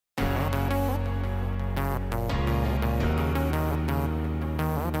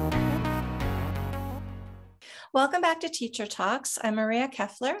Welcome back to Teacher Talks. I'm Maria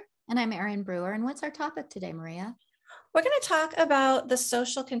Keffler. And I'm Erin Brewer. And what's our topic today, Maria? We're going to talk about the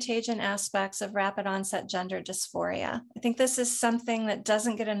social contagion aspects of rapid onset gender dysphoria. I think this is something that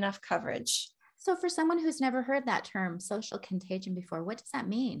doesn't get enough coverage. So, for someone who's never heard that term, social contagion, before, what does that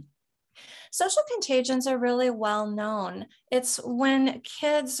mean? Social contagions are really well known. It's when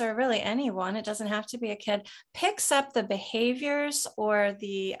kids, or really anyone, it doesn't have to be a kid, picks up the behaviors or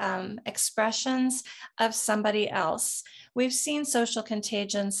the expressions of somebody else. We've seen social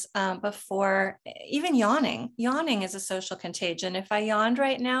contagions before, even yawning. Yawning is a social contagion. If I yawned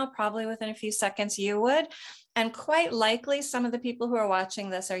right now, probably within a few seconds you would. And quite likely some of the people who are watching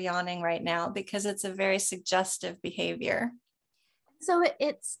this are yawning right now because it's a very suggestive behavior. So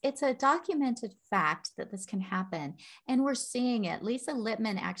it's a documented fact that this can happen, and we're seeing it. Lisa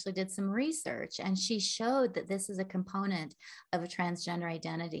Lippman actually did some research, and she showed that this is a component of a transgender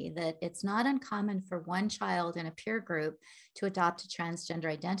identity, that it's not uncommon for one child in a peer group to adopt a transgender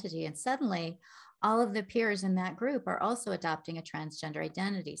identity, and suddenly all of the peers in that group are also adopting a transgender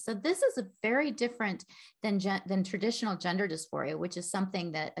identity. So this is a very different than traditional gender dysphoria, which is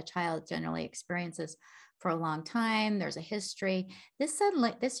something that a child generally experiences for a long time. There's a history.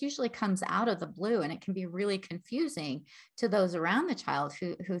 This usually comes out of the blue, and it can be really confusing to those around the child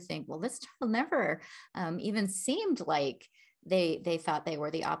who think, well, this child never even seemed like they thought they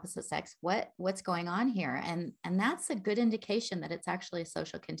were the opposite sex. What's going on here? And that's a good indication that it's actually a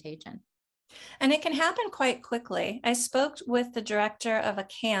social contagion. And it can happen quite quickly. I spoke with the director of a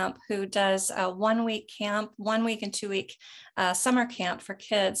camp who does a 1 week camp, 1 week and 2 week summer camp for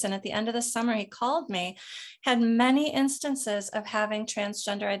kids. And at the end of the summer, he called me, had many instances of having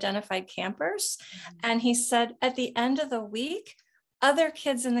transgender identified campers. And he said at the end of the week, other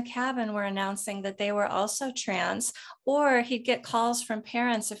kids in the cabin were announcing that they were also trans, or he'd get calls from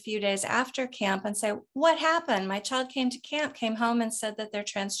parents a few days after camp and say, what happened? My child came to camp, came home and said that they're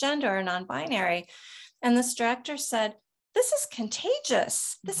transgender or non-binary. And this director said, this is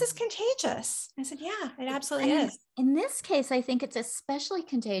contagious. This is contagious. I said, yeah, it absolutely And is. in this case, I think it's especially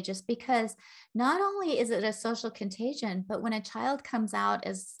contagious because not only is it a social contagion, but when a child comes out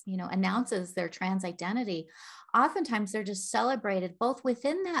as, announces their trans identity, oftentimes they're just celebrated both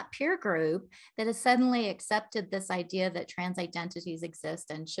within that peer group that has suddenly accepted this idea that trans identities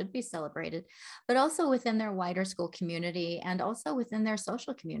exist and should be celebrated, but also within their wider school community and also within their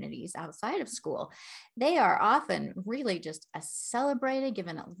social communities outside of school. They are often really just celebrated,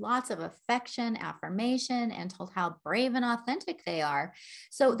 given lots of affection, affirmation, and told how brave and authentic they are.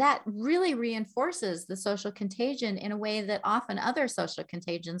 So that really reinforces the social contagion in a way that often other social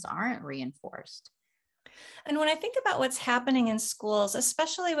contagions aren't reinforced. And when I think about what's happening in schools,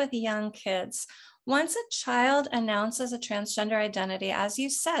 especially with young kids, once a child announces a transgender identity, as you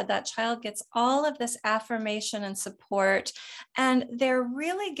said, that child gets all of this affirmation and support, and they're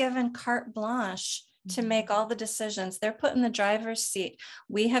really given carte blanche to make all the decisions. They're put in the driver's seat.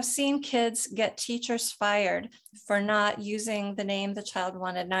 We have seen kids get teachers fired for not using the name the child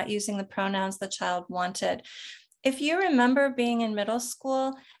wanted, not using the pronouns the child wanted. If you remember being in middle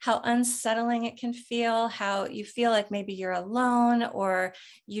school, how unsettling it can feel, how you feel like maybe you're alone or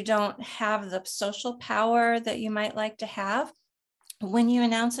you don't have the social power that you might like to have, when you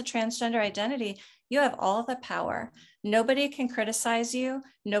announce a transgender identity, you have all the power. Nobody can criticize you.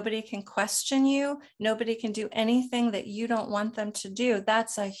 Nobody can question you. Nobody can do anything that you don't want them to do.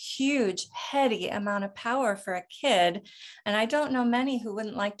 That's a huge, heady amount of power for a kid. And I don't know many who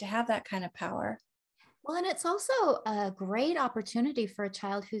wouldn't like to have that kind of power. Well, and it's also a great opportunity for a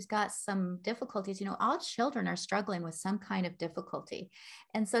child who's got some difficulties. All children are struggling with some kind of difficulty.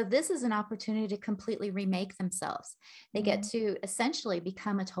 And so this is an opportunity to completely remake themselves. They get to essentially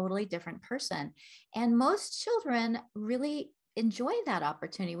become a totally different person. And most children really enjoy that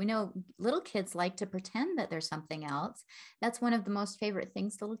opportunity. We know little kids like to pretend that there's something else. That's one of the most favorite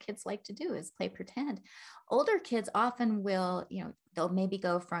things little kids like to do is play pretend. Older kids often will, they'll maybe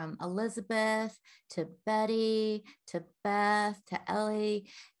go from Elizabeth to Betty to Beth to Ellie,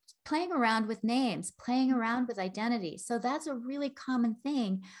 playing around with names, playing around with identity. So that's a really common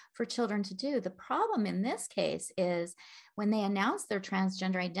thing for children to do. The problem in this case is when they announce their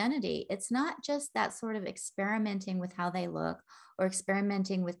transgender identity, it's not just that sort of experimenting with how they look or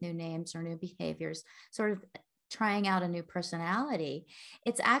experimenting with new names or new behaviors, sort of trying out a new personality.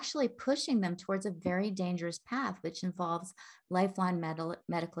 It's actually pushing them towards a very dangerous path, which involves lifelong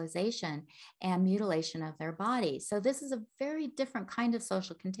medicalization and mutilation of their body. So this is a very different kind of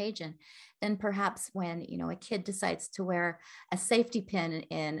social contagion than perhaps when, a kid decides to wear a safety pin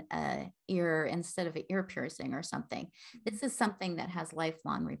in a ear instead of an ear piercing or something. This is something that has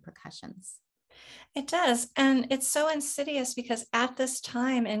lifelong repercussions. It does. And it's so insidious because at this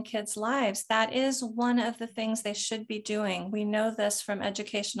time in kids' lives, that is one of the things they should be doing. We know this from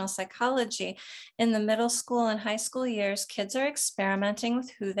educational psychology. In the middle school and high school years, kids are experimenting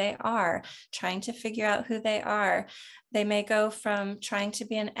with who they are, trying to figure out who they are. They may go from trying to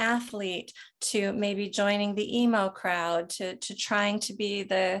be an athlete to maybe joining the emo crowd to trying to be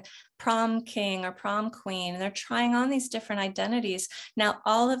the prom king or prom queen. They're trying on these different identities. Now,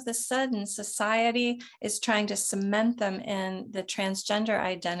 all of the sudden, society is trying to cement them in the transgender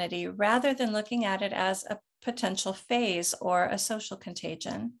identity rather than looking at it as a potential phase or a social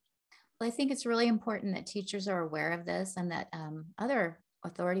contagion. Well, I think it's really important that teachers are aware of this and that other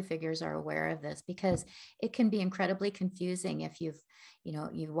authority figures are aware of this, because it can be incredibly confusing if you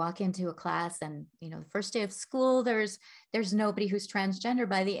walk into a class and, the first day of school, there's nobody who's transgender.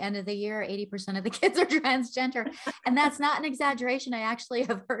 By the end of the year, 80% of the kids are transgender. And that's not an exaggeration. I actually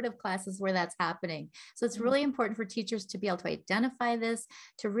have heard of classes where that's happening. So it's really important for teachers to be able to identify this,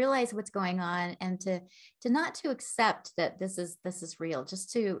 to realize what's going on, and to not to accept that this is real,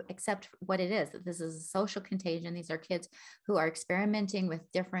 just to accept what it is, that this is a social contagion. These are kids who are experimenting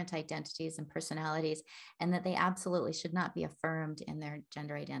with different identities and personalities, and that they absolutely should not be affirmed in their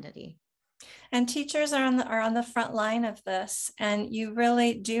gender identity. And teachers are on the front line of this. And you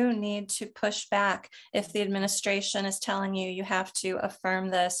really do need to push back if the administration is telling you you have to affirm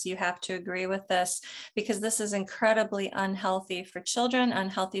this, you have to agree with this, because this is incredibly unhealthy for children,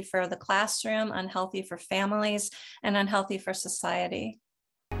 unhealthy for the classroom, unhealthy for families, and unhealthy for society.